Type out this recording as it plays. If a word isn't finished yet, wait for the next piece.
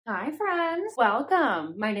Hi friends,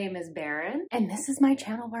 welcome. My name is Baron and this is my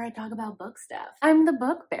channel where I talk about book stuff. I'm the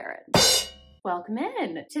Book Baron. Welcome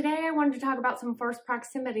in. Today I wanted to talk about some forced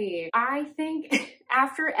proximity. I think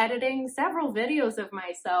after editing several videos of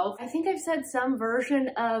myself, I think I've said some version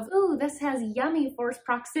of, ooh, this has yummy forced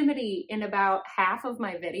proximity in about half of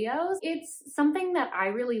my videos. It's something that I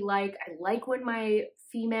really like. I like when my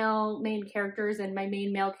female main characters and my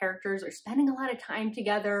main male characters are spending a lot of time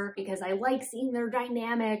together because I like seeing their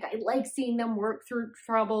dynamic. I like seeing them work through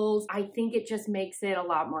troubles. I think it just makes it a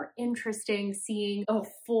lot more interesting seeing a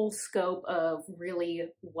full scope of really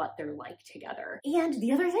what they're like together. And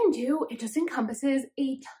the other thing too, it just encompasses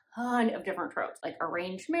a ton of different tropes, like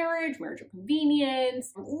arranged marriage, marriage of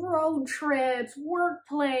convenience, road trips,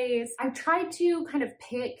 workplace. I've tried to kind of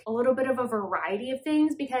pick a little bit of a variety of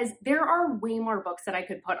things because there are way more books that I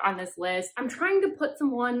could put on this list. I'm trying to put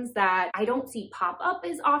some ones that I don't see pop up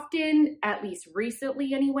as often, at least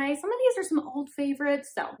recently anyway. Some of these are some old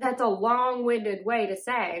favorites, so that's a long-winded way to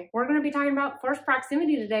say we're going to be talking about forced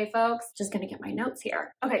proximity today, folks. Just going to get my notes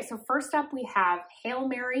here. Okay, so first up we have Hail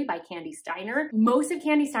Mary by Candy Steiner. Most of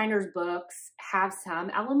Candy Steiner's books have some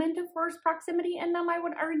element of forced proximity in them, I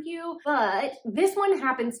would argue, but this one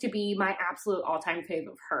happens to be my absolute all-time fave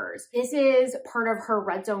of hers. This is part of her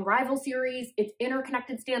Red Zone Rival series. It's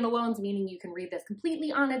interconnected standalones, meaning you can read this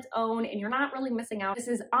completely on its own and you're not really missing out. This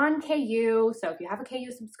is on KU, so if you have a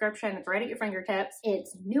KU subscription, it's right at your fingertips.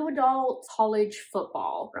 It's new adult college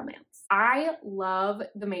football romance. I love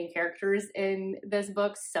the main characters in this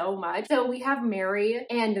book so much. So we have Mary,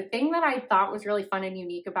 and the thing that I thought was really fun and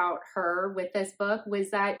unique about her with this book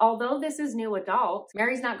was that although this is new adult,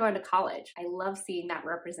 Mary's not going to college. I love seeing that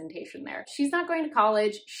representation there. She's not going to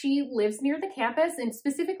college. She lives near the campus, and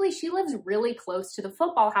specifically she lives really close to the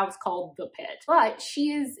football house called The Pit. But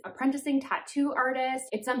she is apprenticing tattoo artist.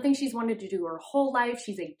 It's something she's wanted to do her whole life.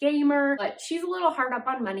 She's a gamer, but she's a little hard up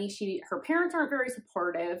on money. Her parents aren't very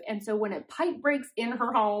supportive, and so when a pipe breaks in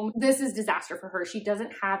her home, this is disaster for her. She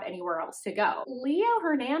doesn't have anywhere else to go. Leo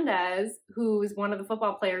Hernandez, who's one of the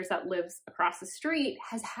football players that lives across the street,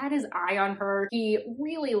 has had his eye on her. He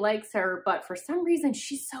really likes her, but for some reason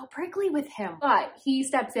she's so prickly with him. But he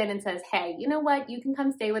steps in and says, hey, you know what? You can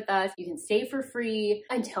come stay with us. You can stay for free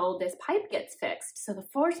until this pipe gets fixed. So the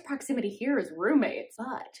forced proximity here is roommates.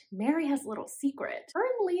 But Mary has a little secret. Her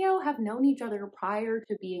and Leo have known each other prior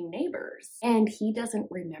to being neighbors, and he doesn't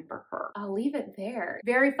remember her. I'll leave it there.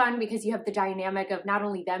 Very fun because you have the dynamic of not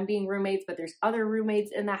only them being roommates, but there's other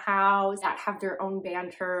roommates in the house that have their own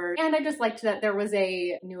banter. And I just liked that there was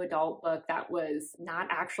a new adult book that was not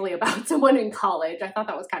actually about someone in college. I thought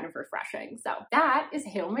that was kind of refreshing. So that is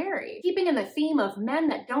Hail Mary. Keeping in the theme of men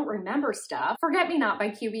that don't remember stuff, Forget Me Not by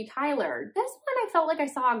QB Tyler. This one I felt like I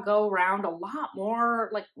saw go around a lot more,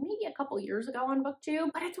 like maybe a couple years ago on BookTube,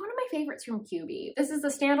 but it's one of my favorites from QB. This is a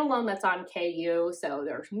standalone that's on KU, so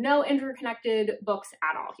there's no interconnected books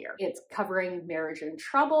at all here. It's covering marriage and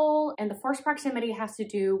trouble, and the forced proximity has to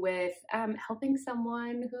do with helping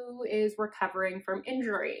someone who is recovering from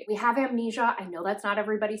injury. We have amnesia. I know that's not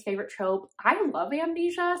everybody's favorite trope. I love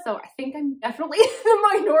amnesia, so I think I'm definitely the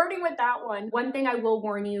minority with that one. One thing I will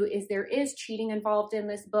warn you is there is cheating involved in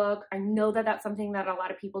this book. I know that that's something that a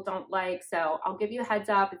lot of people don't like, so I'll give you a heads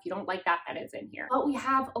up. If you don't like that, that is in here. But we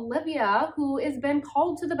have Olivia, who has been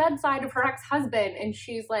called to the bedside of her ex-husband, and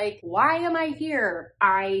she's like, why am I here?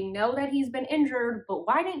 I know that he's been injured, but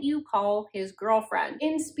why didn't you call his girlfriend?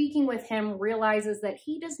 In speaking with him, realizes that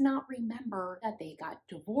he does not remember that they got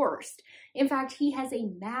divorced. In fact, he has a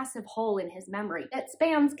massive hole in his memory that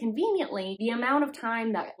spans conveniently the amount of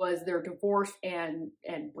time that was their divorce and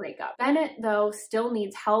breakup. Bennett, though, still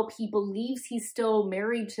needs help. He believes he's still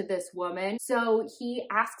married to this woman, so he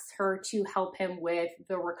asks her to help him with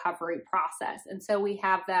the recovery process. And so we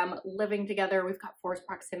have them living together. We've got forced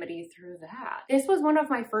proximity through that. This was one of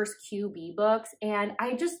my first QB books, and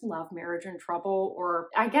I just love marriage and trouble, or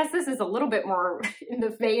I guess this is a little bit more in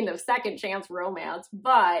the vein of second chance romance,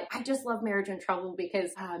 but I just love marriage and trouble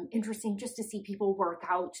because interesting just to see people work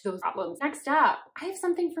out those problems. Next up, I have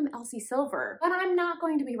something from Elsie Silver, but I'm not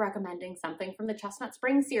going to be recommending something from the Chestnut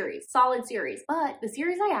Springs series. Solid series, but the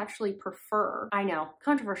series I actually prefer, I know,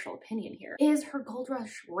 controversial opinion here, is her Gold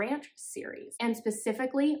Rush Ranch series. And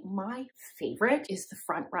specifically, my favorite is The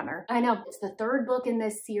Front Runner. I know, it's the third book in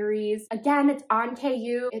this series. Again, it's on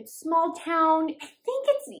KU. It's small town. I think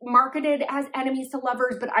it's marketed as enemies to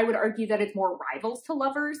lovers, but I would argue that it's more rivals to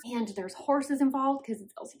lovers. And there's horses involved because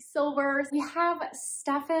it's Elsie Silvers. We have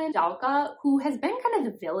Stefan Dalka, who has been kind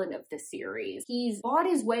of the villain of the series. He's bought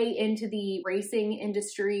his way into the racing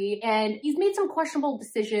industry and he's made some questionable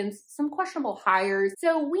decisions, some questionable hires.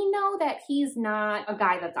 So we know that he's not a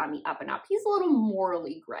guy that's on the up and up. He's a little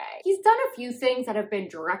morally gray. He's done a few things that have been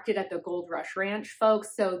directed at the Gold Rush Ranch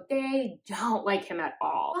folks, so they don't like him at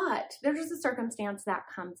all. But there's just a circumstance that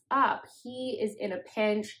comes up. He is in a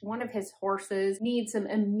pinch. One of his horses needs some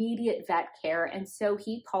immediate vet care, and so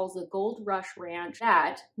he calls the Gold Rush Ranch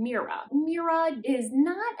vet, Mira. Mira is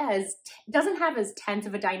not as, doesn't have as tense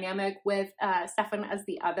of a dynamic with Stefan as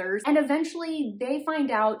the others, and eventually they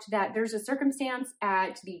find out that there's a circumstance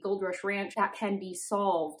at the Gold Rush Ranch that can be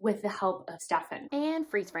solved with the help of Stefan. And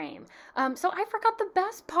freeze frame. So I forgot the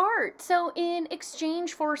best part. So in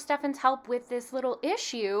exchange for Stefan's help with this little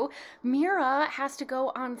issue, Mira has to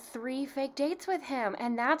go on 3 fake dates with him,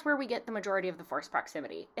 and that's where we get the majority of the forced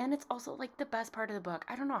proximity. And it's also like the best part of the book.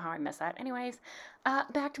 I don't know how I missed that. Anyways,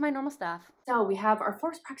 back to my normal stuff. So we have our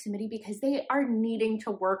forced proximity because they are needing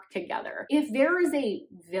to work together. If there is a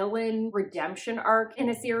villain redemption arc in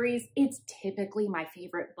a series, it's typically my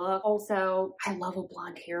favorite book. Also, I love a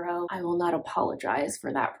blonde hero. I will not apologize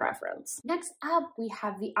for that preference. Next up, we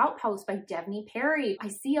have The Outpost by Devney Perry. I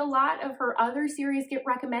see a lot of her other series get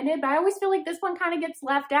recommended, but I always feel like this one kind of gets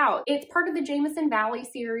left out. It's part of the Jameson Valley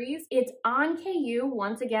series. It's on KU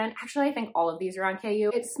once again. Actually, I think all of these are on KU.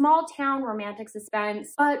 It's small town romantic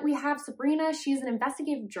suspense, but we have Sabrina. She's an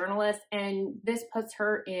investigative journalist, and this puts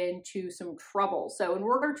her into some trouble. So in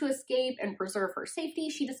order to escape and preserve her safety,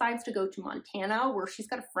 she decides to go to Montana, where she's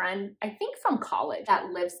got a friend, I think from college,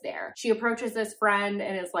 that lives there. She approaches this friend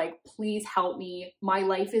and is like, please help me. My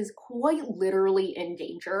life is quite literally in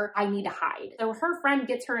danger. I need to hide. So her friend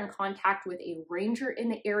gets her in contact with a ranger in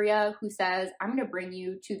the area who says, I'm gonna bring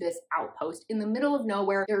you to this outpost in the middle of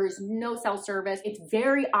nowhere. There is no cell service. It's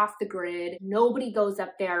very off the grid. Nobody goes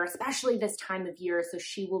up there, especially this time of year, so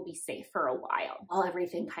she will be safe for a while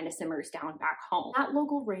everything kind of simmers down back home. That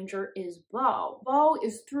local ranger is Bo. Bo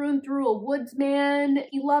is through and through a woodsman.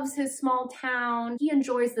 He loves his small town. He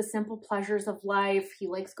enjoys the simple pleasures of life. He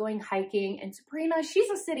likes going hiking. And Sabrina, she's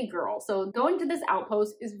a city girl, so going to this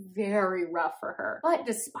outpost is very rough for her. But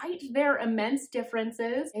despite their immense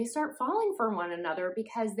differences, they start falling for one another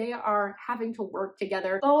because they are having to work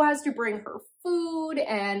together. Bo has to bring her food,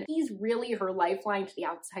 and he's really her lifeline to the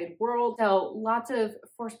outside world. So lots of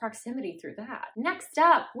forced proximity through that. Next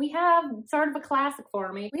up, we have sort of a classic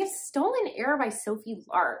for me. We have Stolen Air by Sophie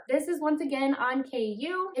Lark. This is once again on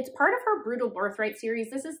KU. It's part of her Brutal Birthright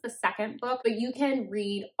series. This is the second book, but you can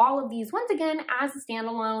read all of these once again as a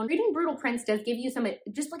standalone. Reading Brutal Prince does give you some,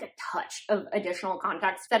 just like a touch of additional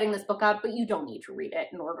context setting this book up, but you don't need to read it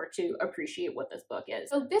in order to appreciate what this book is.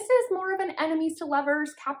 So this is more of an enemies to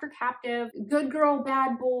lovers, captor captive, good girl,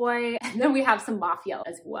 bad boy, and then we have some mafia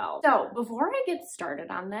as well. So before I get started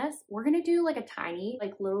on this, we're gonna do like a tiny,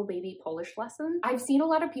 like little baby Polish lesson. I've seen a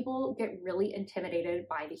lot of people get really intimidated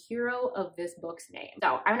by the hero of this book's name.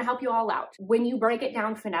 So I'm gonna help you all out. When you break it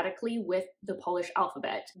down phonetically with the Polish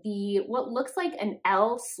alphabet, what looks like an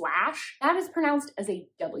L slash, that is pronounced as a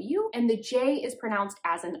W, and the J is pronounced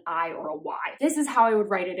as an I or a Y. This is how I would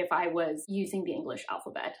write it if I was using the English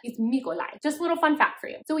alphabet. It's Mikołaj. Just a little fun fact for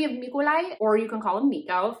you. So we have Mikołaj, or you can call him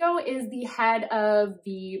Miko. Miko is the head of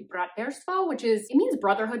the Braterstwo, which is, it means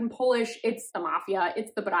brotherhood in Polish. It's the mafia,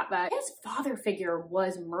 it's the bratva. His father figure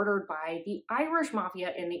was murdered by the Irish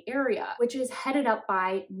mafia in the area, which is headed up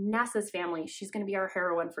by Nessa's family. She's gonna be our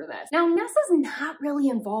heroine for this. Now, Nessa's not really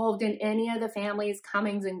involved in any of the family's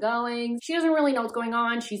comings and goings. She doesn't really know what's going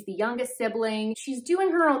on. She's the youngest sibling. She's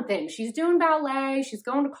doing her own thing. She's doing ballet, she's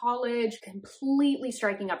going to college, completely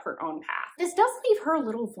striking up her own path. This does leave her a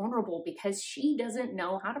little vulnerable because she doesn't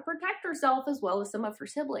know how to protect herself as well as some of her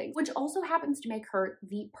siblings, which also happens to make her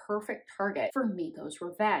the perfect target for Miko's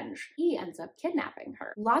revenge. He ends up kidnapping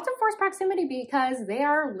her. Lots of forced proximity because they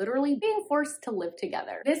are literally being forced to live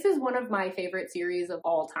together. This is one of my favorite series of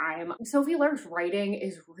all time. Sophie Lark's writing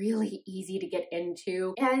is really easy to get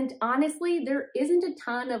into, and honestly, there isn't a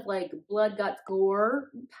ton of like blood, guts, gore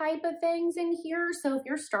type of things in here, so if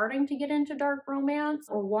you're starting to get into dark romance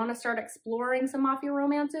or want to start exploring some mafia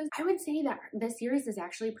romances, I would say movie that this series is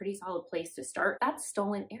actually a pretty solid place to start. That's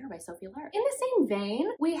Stolen Air by Sophie Lerner. In the same vein,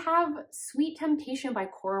 we have Sweet Temptation by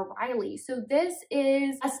Cora Riley. So this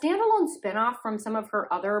is a standalone spinoff from some of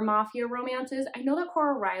her other mafia romances. I know that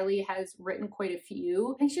Cora Riley has written quite a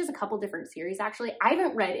few. I think she has a couple different series actually. I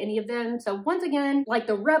haven't read any of them. So once again, like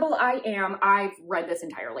the rebel I am, I've read this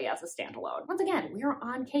entirely as a standalone. Once again, we are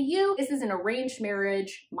on KU. This is an arranged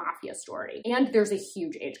marriage mafia story. And there's a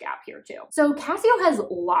huge age gap here too. So Cassio has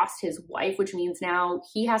lost his wife, which means now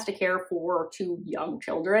he has to care for two young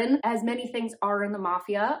children. As many things are in the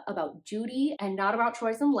mafia about duty and not about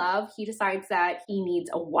choice and love, he decides that he needs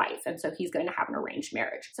a wife. And so he's going to have an arranged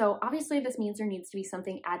marriage. So obviously this means there needs to be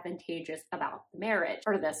something advantageous about the marriage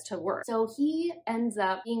for this to work. So he ends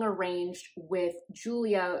up being arranged with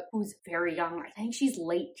Julia, who's very young. I think she's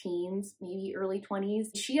late teens, maybe early 20s.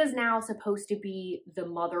 She is now supposed to be the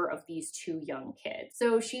mother of these two young kids.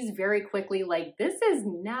 So she's very quickly like, this is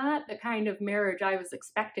not the kind of marriage I was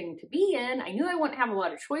expecting to be in. I knew I wouldn't have a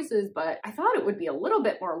lot of choices, but I thought it would be a little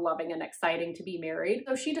bit more loving and exciting to be married.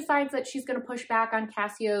 So she decides that she's going to push back on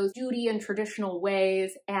Cassio's duty and traditional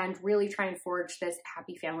ways and really try and forge this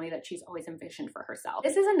happy family that she's always envisioned for herself.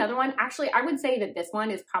 This is another one. Actually, I would say that this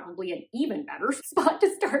one is probably an even better spot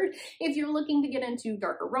to start if you're looking to get into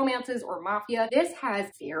darker romances or mafia. This has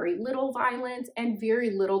very little violence and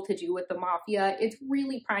very little to do with the mafia. It's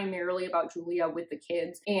really primarily about Julia with the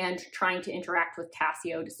kids and trying to interact with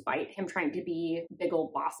Cassio despite him trying to be big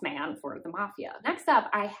old boss man for the mafia. Next up,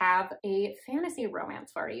 I have a fantasy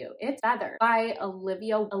romance for you. It's Feather by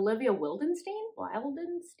Olivia Wildenstein?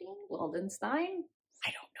 Wildenstein? I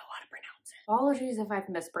don't know how to pronounce it. Apologies if I've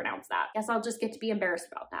mispronounced that. Guess I'll just get to be embarrassed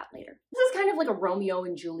about that later. This is kind of like a Romeo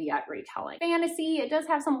and Juliet retelling. Fantasy, it does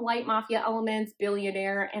have some light mafia elements,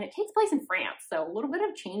 billionaire, and it takes place in France. So a little bit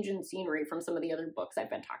of change in scenery from some of the other books I've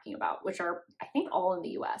been talking about, which are, I think, all in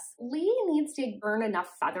the US. Lee needs to earn enough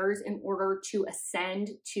feathers in order to ascend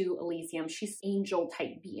to Elysium. She's an angel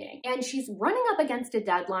type being. And she's running up against a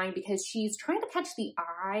deadline because she's trying to catch the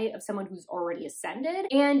eye of someone who's already ascended.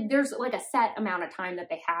 And there's like a set amount of time that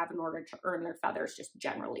they have in order to earn their feathers just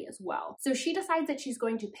generally as well. So she decides that she's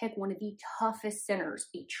going to pick one of the toughest sinners,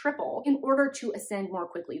 a triple, in order to ascend more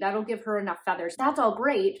quickly. That'll give her enough feathers. That's all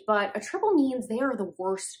great, but a triple means they are the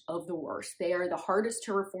worst of the worst. They are the hardest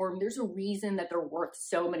to reform. There's a reason that they're worth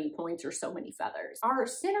so many points or so many feathers. Our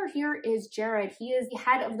sinner here is Jared. He is the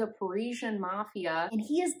head of the Parisian mafia, and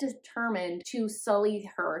he is determined to sully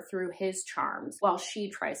her through his charms while she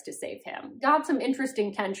tries to save him. Got some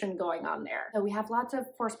interesting tension going on there. So we have lots of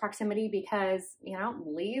forced proximity because, you know,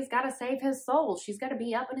 Lee's got to save his soul. She's got to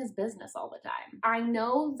be up in his business all the time. I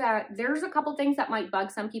know that there's a couple things that might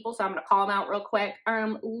bug some people, so I'm going to call them out real quick.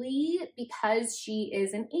 Lee, because she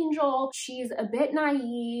is an angel, she's a bit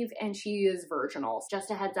naive and she is virginal.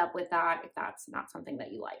 Just a heads up with that if that's not something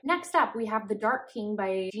that you like. Next up, we have The Dark King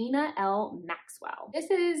by Gina L. Maxwell. This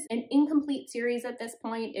is an incomplete series at this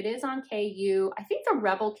point. It is on KU. I think The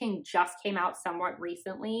Rebel King just came out somewhat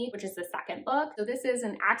recently, which is the second book. So this is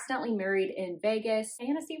an accidentally married in Vegas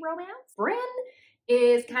fantasy romance. Bryn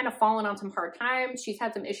is kind of fallen on some hard times. She's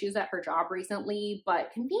had some issues at her job recently,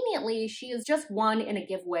 but conveniently, she has just won in a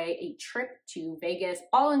giveaway a trip to Vegas,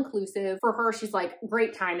 all inclusive. For her, she's like,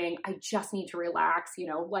 great timing. I just need to relax. You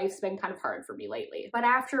know, life's been kind of hard for me lately. But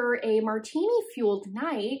after a martini-fueled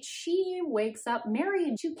night, she wakes up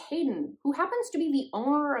married to Caden, who happens to be the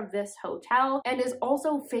owner of this hotel and is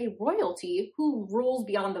also Fae royalty, who rules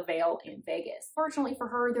beyond the veil in Vegas. Fortunately for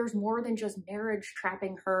her, there's more than just marriage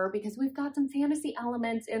trapping her because we've got some fantasy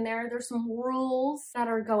elements in there. There's some rules that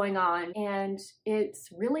are going on and it's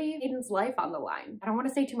really Aiden's life on the line. I don't want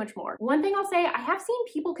to say too much more. One thing I'll say, I have seen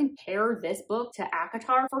people compare this book to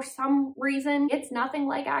ACOTAR for some reason. It's nothing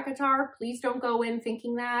like ACOTAR. Please don't go in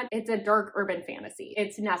thinking that. It's a dark urban fantasy.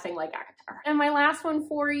 It's nothing like ACOTAR. And my last one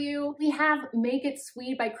for you, we have Make It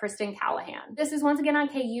Sweet by Kristen Callahan. This is once again on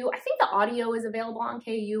KU. I think the audio is available on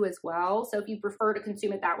KU as well. So if you prefer to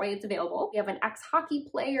consume it that way, it's available. We have an ex-hockey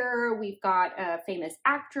player. We've got a famous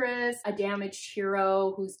actress, a damaged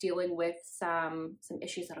hero who's dealing with some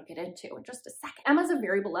issues that I'll get into in just a second. Emma's a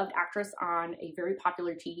very beloved actress on a very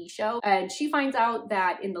popular TV show, and she finds out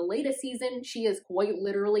that in the latest season, she is quite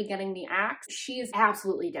literally getting the axe. She is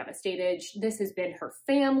absolutely devastated. This has been her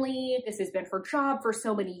family. This has been her job for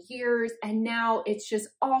so many years, and now it's just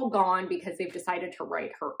all gone because they've decided to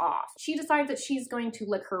write her off. She decides that she's going to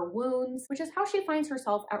lick her wounds, which is how she finds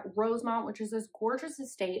herself at Rosemont, which is this gorgeous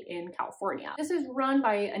estate in California. This this is run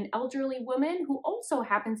by an elderly woman who also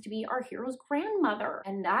happens to be our hero's grandmother,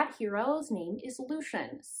 and that hero's name is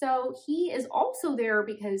Lucian. So he is also there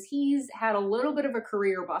because he's had a little bit of a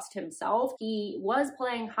career bust himself. He was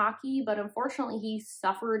playing hockey, but unfortunately he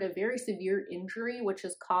suffered a very severe injury, which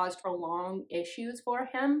has caused prolonged issues for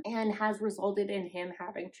him and has resulted in him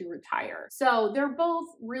having to retire. So they're both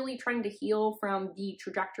really trying to heal from the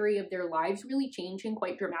trajectory of their lives really changing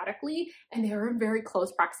quite dramatically, and they're in very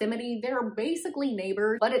close proximity. They're basically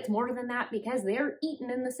neighbors, but it's more than that because they're eating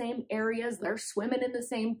in the same areas, they're swimming in the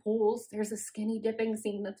same pools. There's a skinny dipping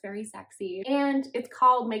scene that's very sexy, and it's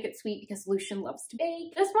called Make It Sweet because Lucian loves to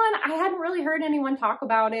bake. This one, I hadn't really heard anyone talk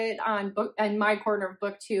about it on my corner of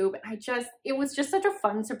BookTube. It was just such a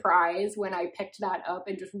fun surprise when I picked that up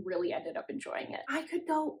and just really ended up enjoying it. I could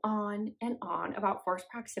go on and on about forced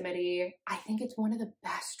proximity. I think it's one of the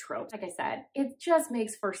best tropes. Like I said, it just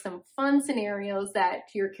makes for some fun scenarios that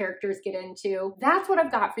your characters get into. That's what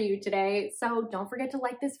I've got for you today. So don't forget to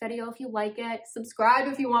like this video if you like it. Subscribe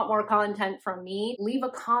if you want more content from me. Leave a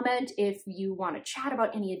comment if you want to chat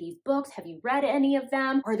about any of these books. Have you read any of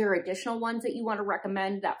them? Are there additional ones that you want to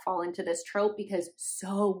recommend that fall into this trope? Because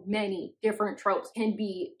so many different tropes can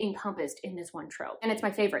be encompassed in this one trope. And it's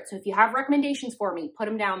my favorite. So if you have recommendations for me, put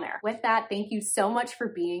them down there. With that, thank you so much for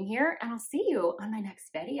being here, and I'll see you on my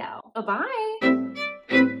next video. Bye-bye.